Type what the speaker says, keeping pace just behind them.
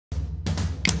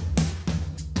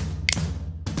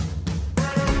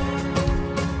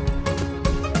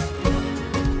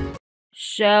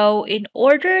So in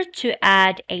order to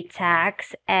add a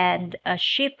tax and a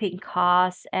shipping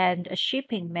cost and a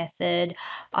shipping method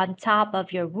on top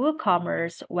of your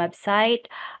WooCommerce website,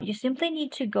 you simply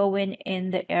need to go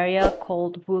in the area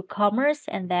called WooCommerce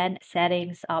and then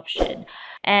settings option.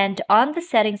 And on the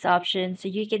settings option, so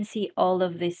you can see all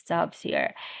of these tabs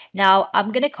here. Now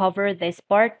I'm going to cover this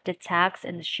part, the tax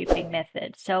and the shipping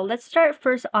method. So let's start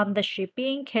first on the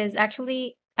shipping, because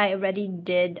actually I already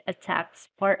did a tax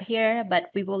part here,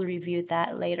 but we will review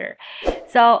that later.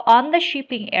 So on the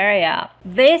shipping area,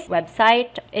 this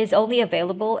website is only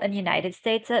available in the United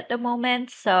States at the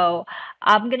moment. So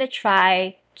I'm gonna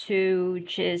try to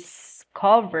just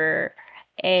cover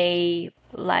a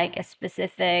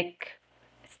specific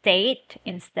state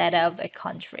instead of a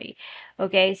country.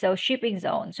 Okay, so shipping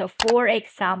zone. So for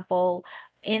example,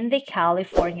 in the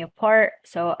California part,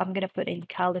 so I'm gonna put in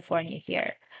California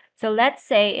here. So let's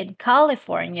say in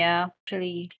California,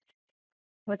 actually,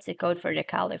 what's the code for the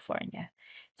California?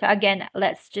 So again,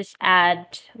 let's just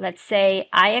add, let's say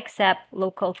I accept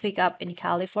local pickup in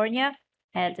California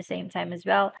and at the same time as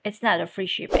well. It's not a free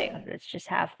shipping. Let's just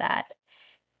have that.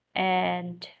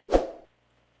 And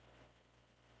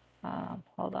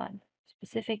hold on,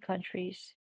 specific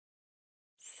countries,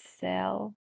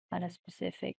 sell on a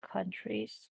specific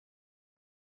countries.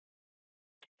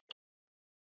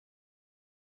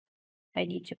 I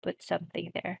need to put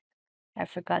something there. I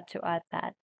forgot to add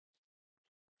that.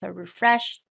 So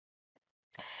refresh.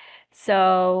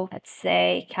 So let's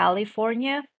say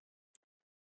California.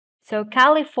 So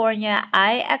California,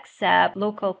 I accept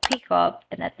local pickup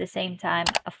and at the same time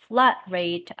a flat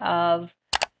rate of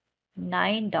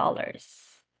 $9.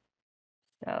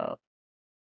 So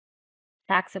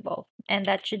taxable. And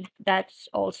that's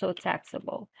also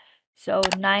taxable. So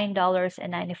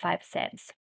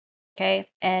 $9.95. Okay.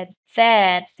 And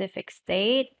then specific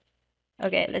state.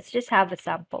 Okay, let's just have a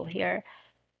sample here.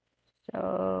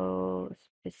 So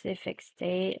specific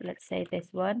state, let's say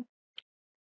this one.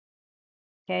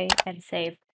 Okay, and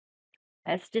save.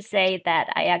 Let's just say that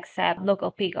I accept local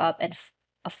pickup and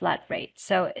a flat rate.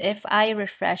 So if I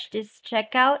refresh this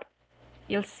checkout,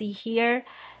 you'll see here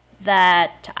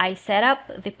that I set up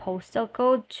the postal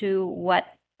code to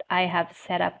what I have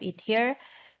set up in here.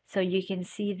 So you can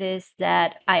see this,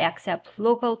 that I accept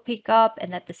local pickup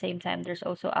and at the same time there's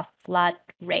also a flat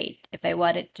rate if I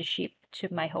wanted to ship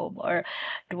to my home or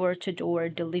door-to-door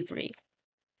delivery.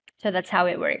 So that's how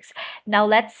it works. Now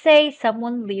let's say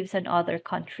someone lives in other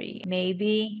country.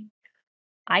 Maybe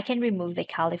I can remove the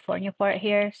California part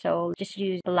here. So just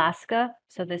use Alaska.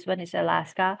 So this one is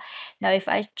Alaska. Now if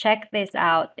I check this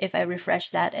out, if I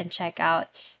refresh that and check out,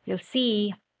 you'll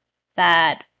see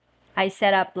that I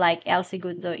set up like El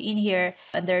Segundo in here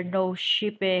and there are no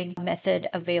shipping method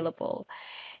available.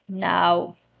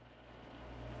 Now,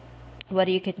 what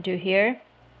you can do here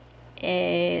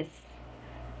is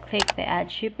click the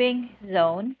add shipping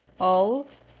zone, all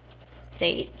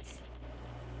states,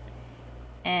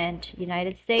 and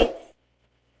United States,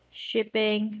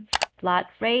 shipping, flat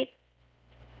rate,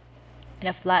 and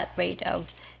a flat rate of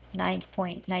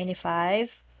 $9.95.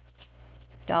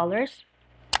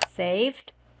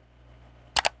 Saved.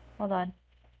 Hold on.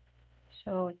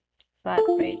 So flat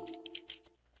rate,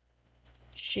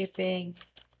 shipping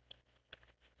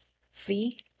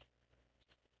fee.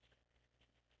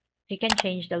 You can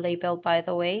change the label, by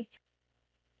the way.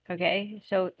 Okay,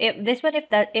 so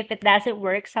if it doesn't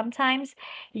work sometimes,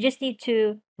 you just need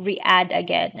to re-add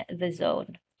again the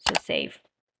zone. So save.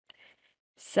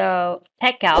 So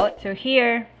checkout. So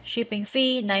here, shipping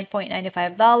fee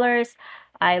 $9.95.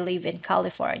 I live in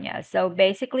California. So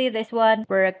basically this one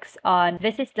works on,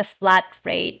 this is the flat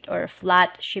rate or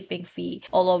flat shipping fee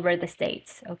all over the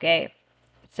states. Okay.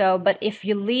 So but if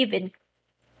you live in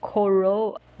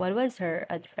what was her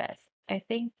address? I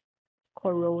think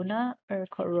Corona or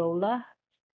Corolla.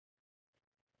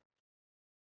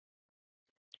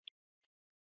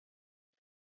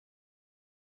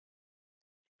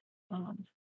 Um,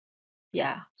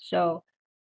 yeah. So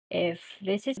if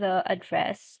this is the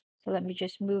address, so let me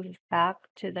just move back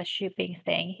to the shipping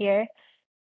thing here.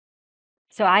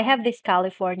 So I have this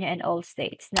California and all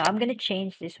states. Now I'm gonna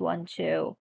change this one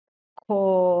to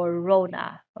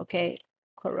Corona. Okay,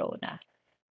 Corona,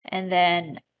 and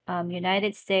then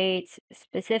United States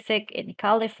specific in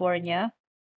California,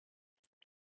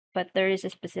 but there is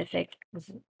a specific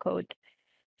code.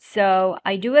 So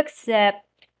I do accept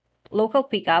local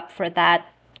pickup for that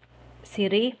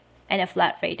city and a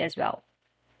flat rate as well.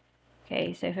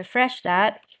 Okay, so if I refresh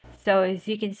that, so as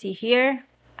you can see here,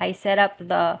 I set up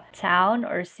the town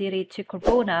or city to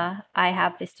Corona. I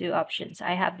have these two options.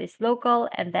 I have this local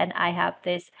and then I have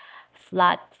this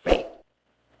flat rate.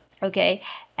 Okay,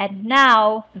 and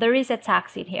now there is a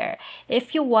tax in here.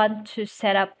 If you want to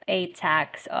set up a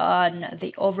tax on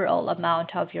the overall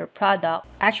amount of your product,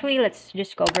 actually, let's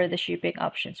just go over the shipping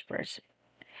options first.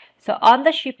 So on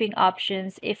the shipping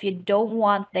options, if you don't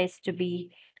want this to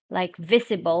be like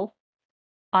visible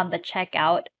on the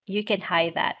checkout, you can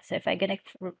hide that. So if I'm gonna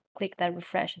click that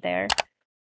refresh there,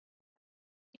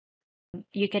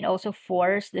 you can also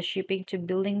force the shipping to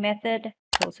billing method.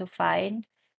 It's also fine.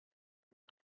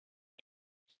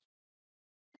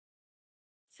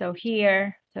 So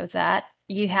here, so that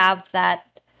you have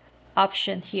that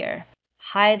option here.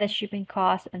 Hide the shipping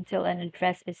cost until an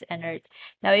address is entered.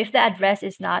 Now, if the address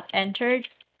is not entered,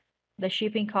 the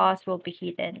shipping cost will be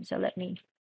hidden. So let me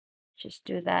just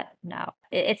do that now.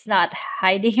 It's not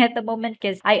hiding at the moment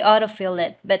because I autofill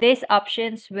it. But these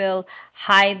options will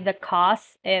hide the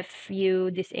cost if you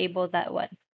disable that one.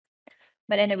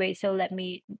 But anyway, so let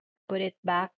me put it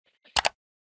back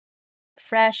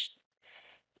fresh.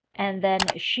 And then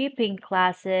shipping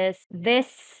classes,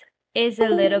 this is a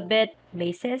little bit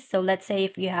basis. So let's say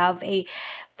if you have a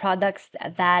products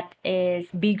that is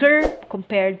bigger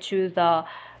compared to the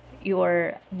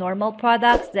your normal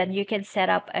products, then you can set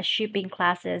up a shipping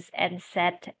classes and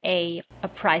set a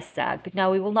price tag.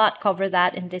 Now we will not cover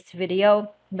that in this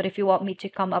video, but if you want me to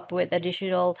come up with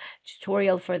additional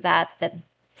tutorial for that, then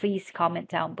please comment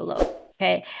down below.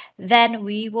 Okay, then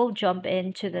we will jump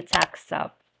into the tax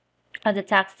tab. On the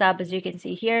tax tab, as you can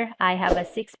see here, I have a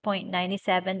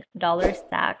 $6.97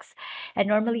 tax, and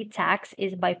normally tax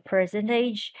is by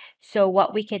percentage. So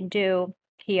what we can do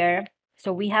here,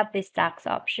 so we have this tax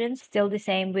option, still the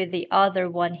same with the other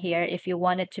one here. If you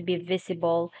want it to be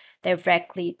visible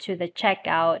directly to the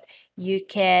checkout, you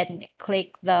can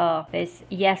click this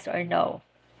yes or no.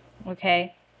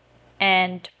 Okay,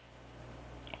 and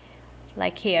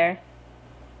like here,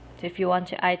 so if you want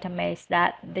to itemize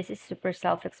that, this is super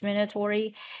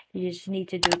self-explanatory. You just need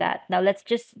to do that. Now let's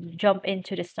just jump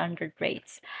into the standard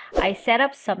rates. I set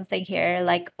up something here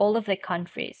like all of the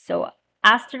countries. So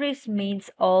asterisk means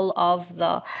all of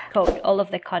the code, all of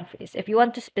the countries. If you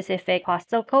want to specific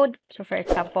postal code, so for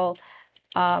example,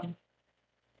 um,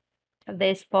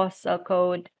 this postal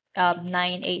code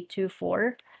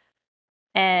 9824,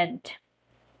 and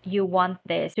you want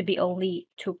this to be only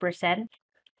 2%.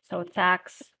 So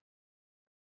tax.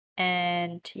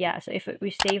 And yeah, so if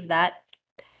we save that,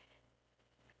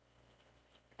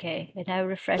 okay, and I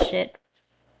refresh it,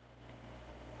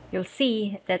 you'll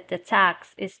see that the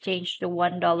tax is changed to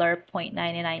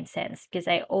 $1.99 because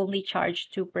I only charge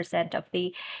 2% of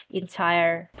the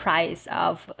entire price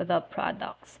of the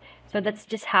products. So that's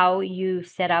just how you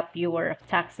set up your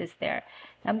taxes there.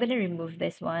 I'm going to remove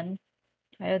this one.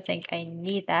 I don't think I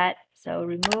need that. So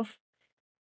remove.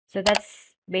 So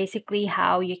that's basically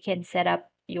how you can set up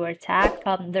your tax.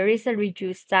 There is a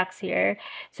reduced tax here.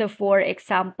 So for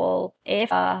example,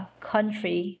 if a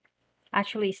country,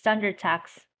 actually standard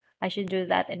tax, I should do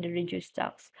that in the reduced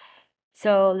tax.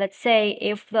 So let's say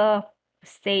if the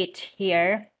state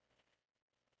here,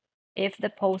 if the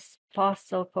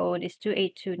postal code is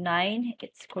 2829,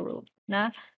 it's corrupt.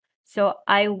 Na? So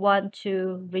I want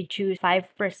to reduce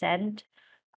 5%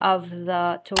 of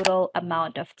the total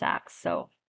amount of tax. So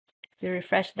we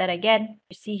refresh that again,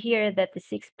 you see here that the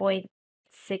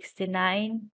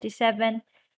 6.6927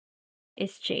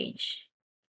 is changed.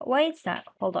 Why it's not?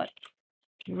 Hold on.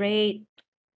 Rate,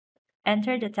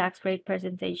 enter the tax rate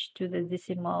percentage to the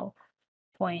decimal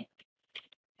point.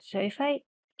 So if I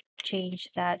change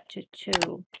that to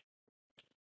 2,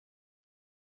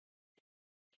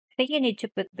 I think you need to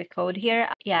put the code here.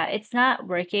 Yeah, it's not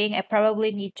working. I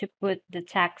probably need to put the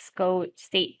tax code,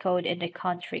 state code, and the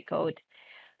country code.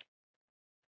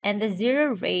 And the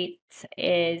zero rate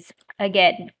is,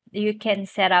 again, you can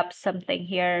set up something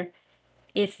here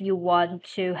if you want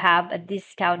to have a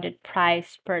discounted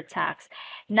price per tax.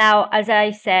 Now, as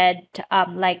I said,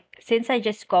 like since I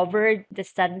just covered the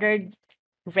standard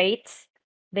rates,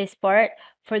 this part,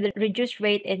 for the reduced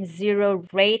rate and zero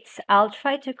rates, I'll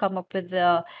try to come up with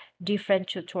a different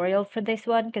tutorial for this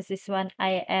one because this one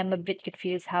I am a bit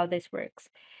confused how this works.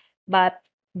 But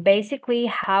basically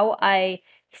how I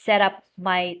set up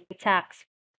my tax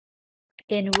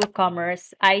in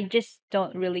WooCommerce, I just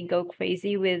don't really go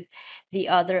crazy with the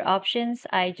other options.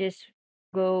 I just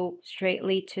go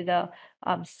straightly to the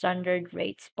standard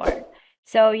rates part.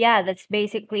 So yeah, that's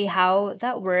basically how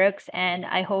that works, and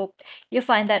I hope you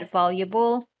find that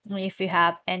valuable. If you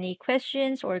have any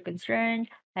questions or concern,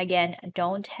 again,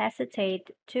 don't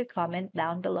hesitate to comment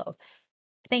down below.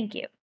 Thank you.